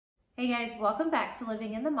Hey guys, welcome back to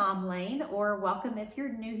Living in the Mom Lane, or welcome if you're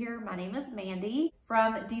new here. My name is Mandy.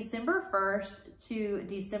 From December 1st to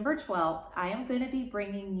December 12th, I am going to be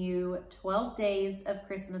bringing you 12 days of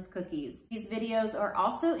Christmas cookies. These videos are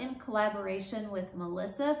also in collaboration with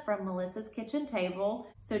Melissa from Melissa's Kitchen Table,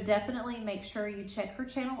 so definitely make sure you check her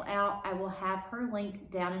channel out. I will have her link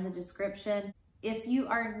down in the description. If you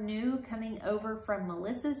are new coming over from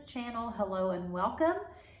Melissa's channel, hello and welcome.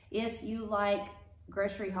 If you like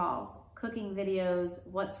grocery hauls, cooking videos,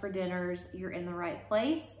 what's for dinners, you're in the right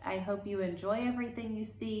place. I hope you enjoy everything you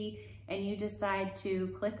see and you decide to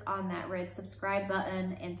click on that red subscribe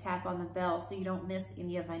button and tap on the bell so you don't miss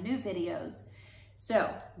any of my new videos. So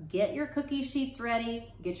get your cookie sheets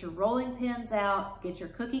ready, get your rolling pins out, get your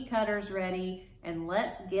cookie cutters ready, and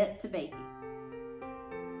let's get to baking.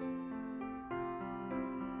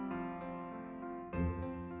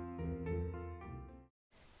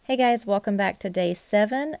 Hey guys, welcome back to day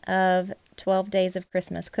 7 of 12 days of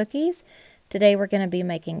Christmas cookies. Today we're going to be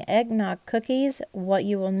making eggnog cookies. What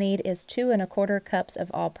you will need is 2 1/4 cups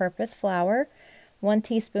of all-purpose flour, 1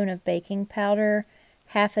 teaspoon of baking powder,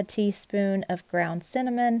 half a teaspoon of ground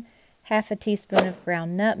cinnamon, half a teaspoon of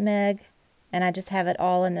ground nutmeg, and I just have it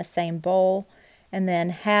all in the same bowl, and then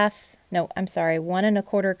 1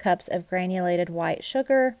 1/4 cups of granulated white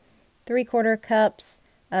sugar, 3/4 cups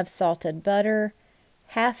of salted butter,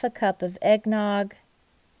 half a cup of eggnog,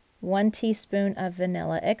 1 teaspoon of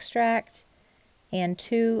vanilla extract, and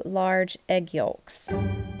 2 large egg yolks.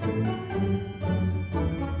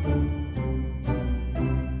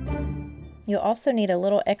 You'll also need a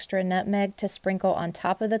little extra nutmeg to sprinkle on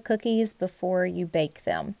top of the cookies before you bake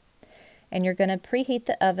them. And you're going to preheat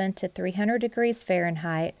the oven to 300 degrees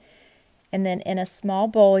Fahrenheit. And then in a small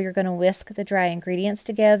bowl, you're going to whisk the dry ingredients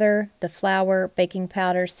together, the flour, baking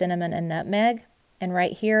powder, cinnamon, and nutmeg. And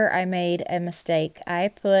right here, I made a mistake. I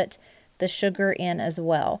put the sugar in as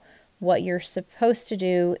well. What you're supposed to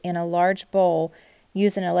do in a large bowl,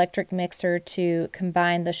 use an electric mixer to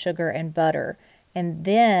combine the sugar and butter. And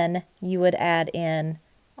then you would add in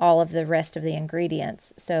all of the rest of the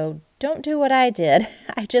ingredients. So don't do what I did.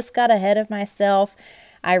 I just got ahead of myself.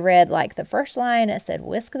 I read like the first line, it said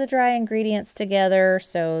whisk the dry ingredients together.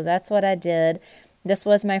 So that's what I did. This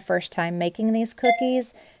was my first time making these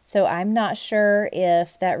cookies, so I'm not sure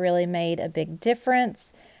if that really made a big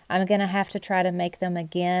difference. I'm going to have to try to make them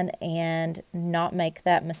again and not make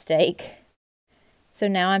that mistake. So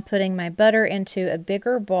now I'm putting my butter into a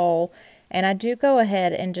bigger bowl, and I do go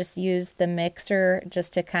ahead and just use the mixer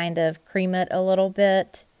just to kind of cream it a little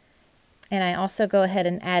bit. And I also go ahead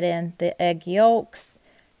and add in the egg yolks,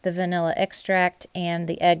 the vanilla extract, and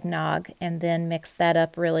the eggnog, and then mix that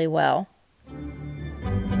up really well.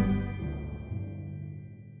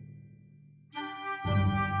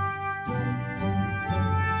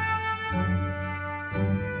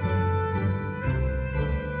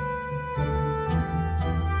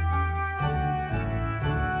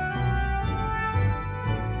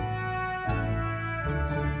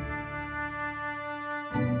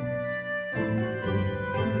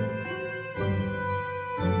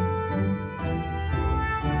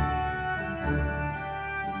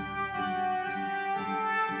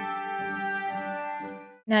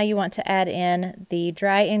 Now you want to add in the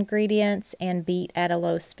dry ingredients and beat at a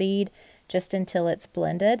low speed just until it's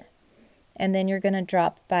blended. And then you're going to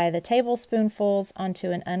drop by the tablespoonfuls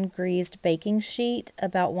onto an ungreased baking sheet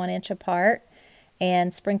about 1 inch apart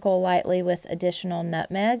and sprinkle lightly with additional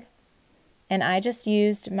nutmeg. And I just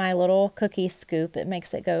used my little cookie scoop. It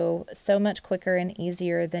makes it go so much quicker and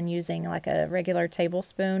easier than using like a regular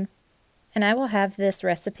tablespoon. And I will have this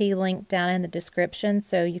recipe linked down in the description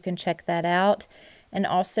so you can check that out. And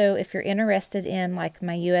also, if you're interested in like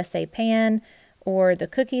my USA pan or the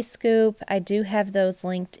cookie scoop, I do have those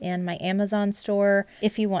linked in my Amazon store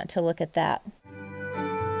if you want to look at that.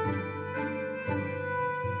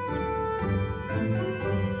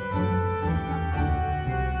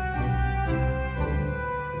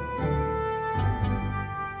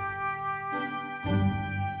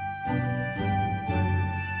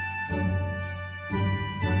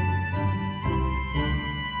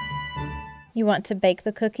 You want to bake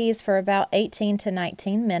the cookies for about 18 to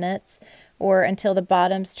 19 minutes or until the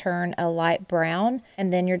bottoms turn a light brown,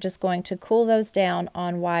 and then you're just going to cool those down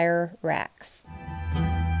on wire racks.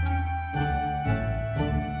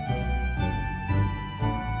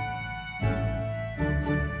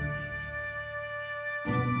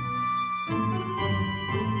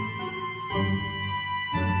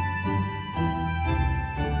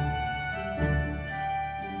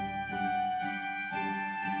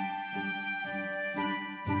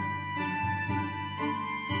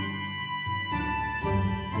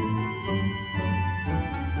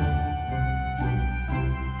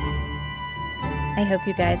 I hope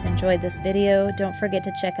you guys enjoyed this video. Don't forget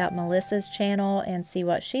to check out Melissa's channel and see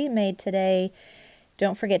what she made today.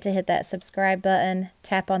 Don't forget to hit that subscribe button.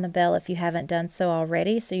 Tap on the bell if you haven't done so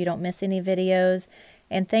already so you don't miss any videos.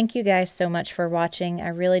 And thank you guys so much for watching. I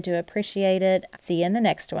really do appreciate it. See you in the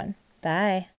next one. Bye.